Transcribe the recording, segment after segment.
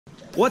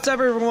What's up,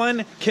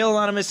 everyone? Kill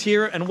Anonymous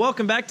here, and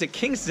welcome back to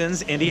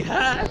Kingston's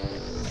indieHack.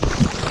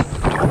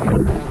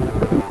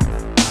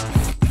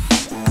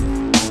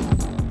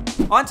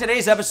 On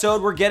today's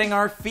episode, we're getting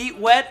our feet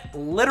wet,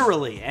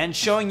 literally, and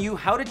showing you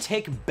how to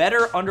take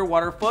better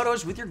underwater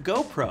photos with your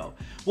GoPro.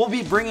 We'll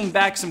be bringing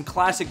back some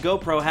classic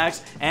GoPro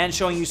hacks and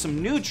showing you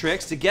some new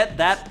tricks to get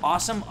that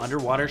awesome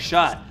underwater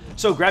shot.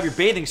 So grab your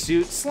bathing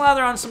suit,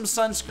 slather on some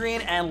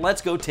sunscreen, and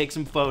let's go take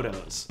some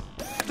photos.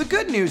 The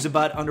good news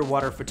about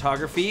underwater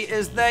photography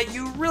is that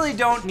you really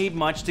don't need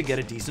much to get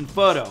a decent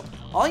photo.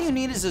 All you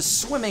need is a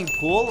swimming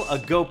pool, a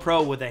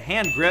GoPro with a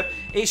hand grip,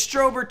 a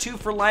strobe or two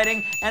for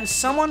lighting, and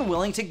someone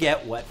willing to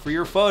get wet for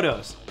your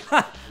photos.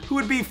 Ha! Who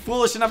would be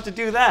foolish enough to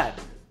do that?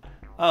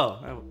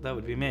 Oh, that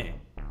would be me.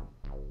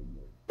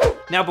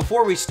 Now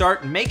before we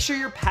start, make sure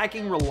you're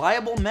packing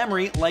reliable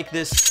memory like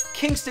this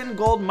Kingston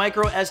Gold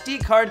micro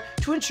SD card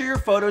to ensure your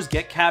photos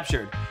get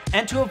captured.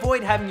 And to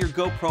avoid having your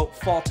GoPro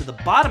fall to the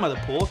bottom of the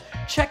pool,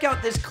 check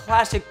out this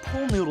classic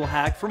pool noodle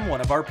hack from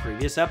one of our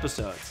previous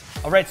episodes.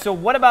 All right, so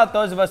what about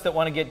those of us that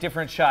want to get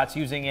different shots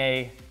using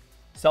a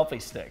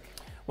selfie stick?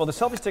 Well, the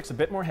selfie stick's a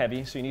bit more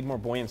heavy, so you need more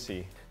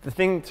buoyancy. The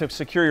thing to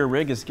secure your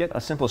rig is get a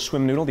simple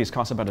swim noodle. These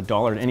cost about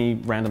 $1 at any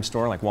random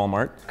store like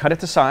Walmart. Cut it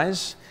to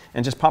size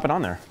and just pop it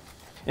on there.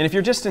 And if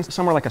you're just in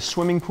somewhere like a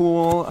swimming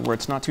pool where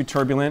it's not too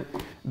turbulent,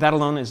 that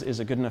alone is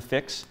a good enough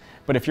fix.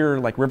 But if you're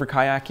like river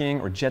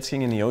kayaking or jet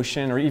skiing in the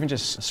ocean or even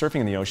just surfing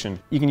in the ocean,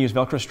 you can use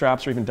Velcro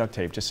straps or even duct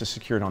tape just to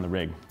secure it on the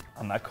rig.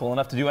 I'm not cool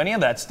enough to do any of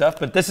that stuff,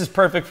 but this is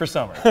perfect for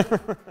summer.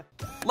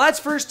 Let's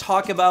first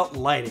talk about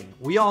lighting.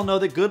 We all know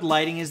that good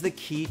lighting is the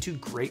key to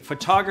great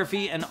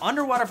photography, and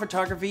underwater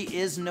photography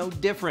is no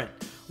different.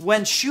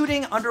 When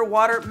shooting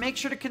underwater, make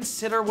sure to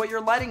consider what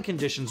your lighting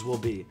conditions will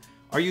be.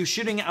 Are you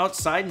shooting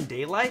outside in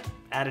daylight,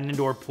 at an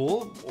indoor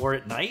pool, or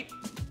at night?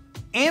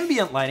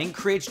 Ambient lighting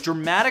creates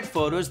dramatic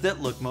photos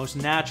that look most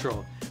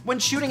natural. When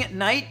shooting at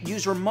night,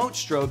 use remote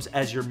strobes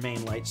as your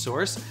main light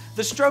source.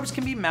 The strobes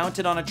can be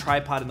mounted on a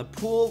tripod in the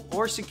pool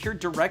or secured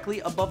directly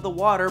above the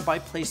water by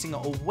placing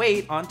a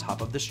weight on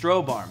top of the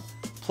strobe arm.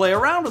 Play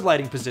around with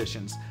lighting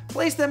positions.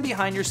 Place them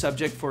behind your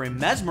subject for a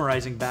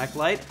mesmerizing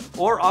backlight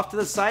or off to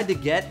the side to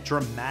get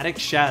dramatic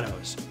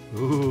shadows.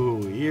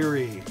 Ooh,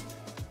 eerie.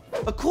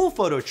 A cool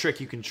photo trick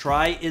you can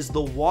try is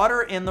the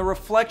water in the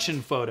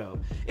reflection photo.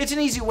 It's an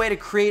easy way to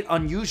create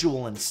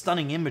unusual and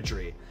stunning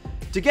imagery.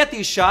 To get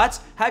these shots,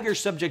 have your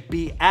subject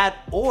be at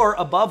or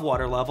above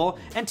water level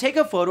and take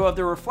a photo of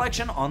the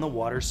reflection on the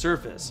water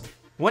surface.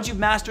 Once you've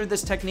mastered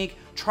this technique,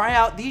 try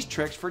out these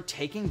tricks for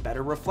taking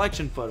better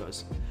reflection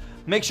photos.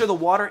 Make sure the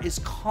water is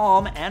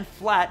calm and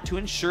flat to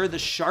ensure the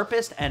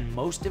sharpest and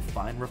most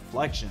defined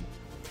reflection.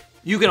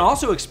 You can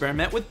also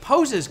experiment with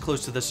poses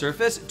close to the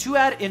surface to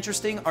add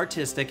interesting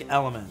artistic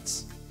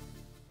elements.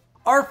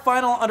 Our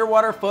final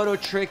underwater photo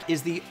trick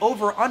is the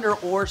over-under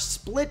or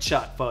split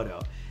shot photo.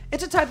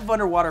 It's a type of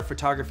underwater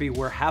photography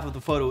where half of the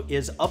photo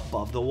is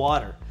above the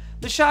water.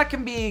 The shot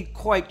can be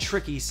quite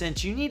tricky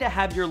since you need to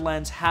have your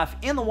lens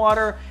half in the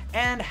water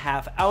and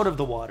half out of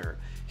the water.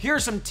 Here are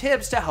some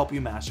tips to help you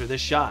master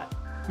this shot.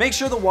 Make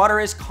sure the water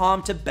is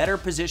calm to better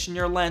position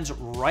your lens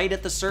right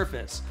at the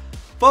surface.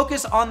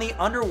 Focus on the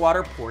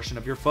underwater portion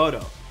of your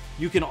photo.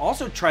 You can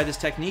also try this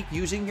technique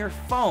using your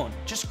phone.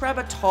 Just grab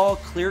a tall,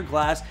 clear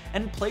glass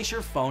and place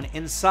your phone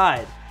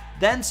inside.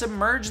 Then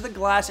submerge the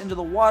glass into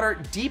the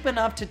water deep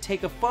enough to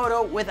take a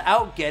photo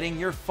without getting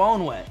your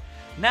phone wet.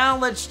 Now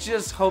let's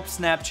just hope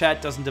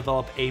Snapchat doesn't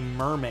develop a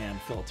merman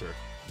filter.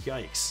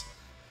 Yikes.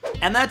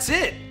 And that's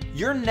it!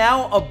 You're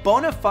now a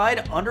bona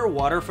fide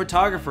underwater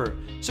photographer.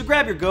 So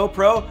grab your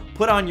GoPro,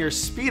 put on your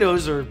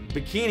Speedos or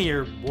bikini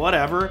or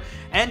whatever,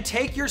 and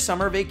take your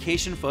summer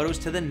vacation photos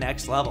to the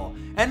next level.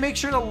 And make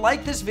sure to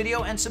like this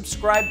video and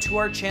subscribe to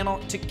our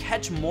channel to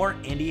catch more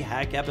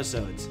indieHack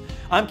episodes.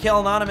 I'm Kill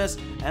Anonymous,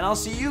 and I'll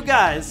see you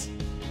guys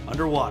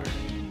underwater.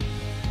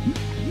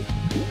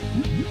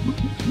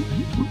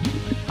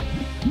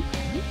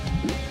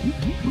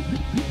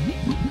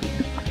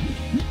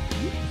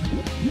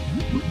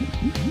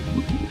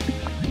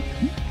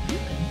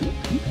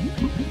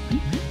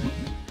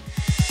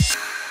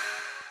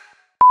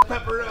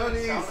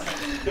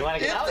 Pepperonis. You want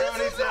to get out?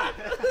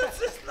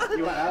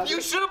 You want out? You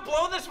should have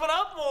blown this one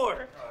up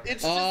more.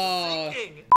 It's just sinking.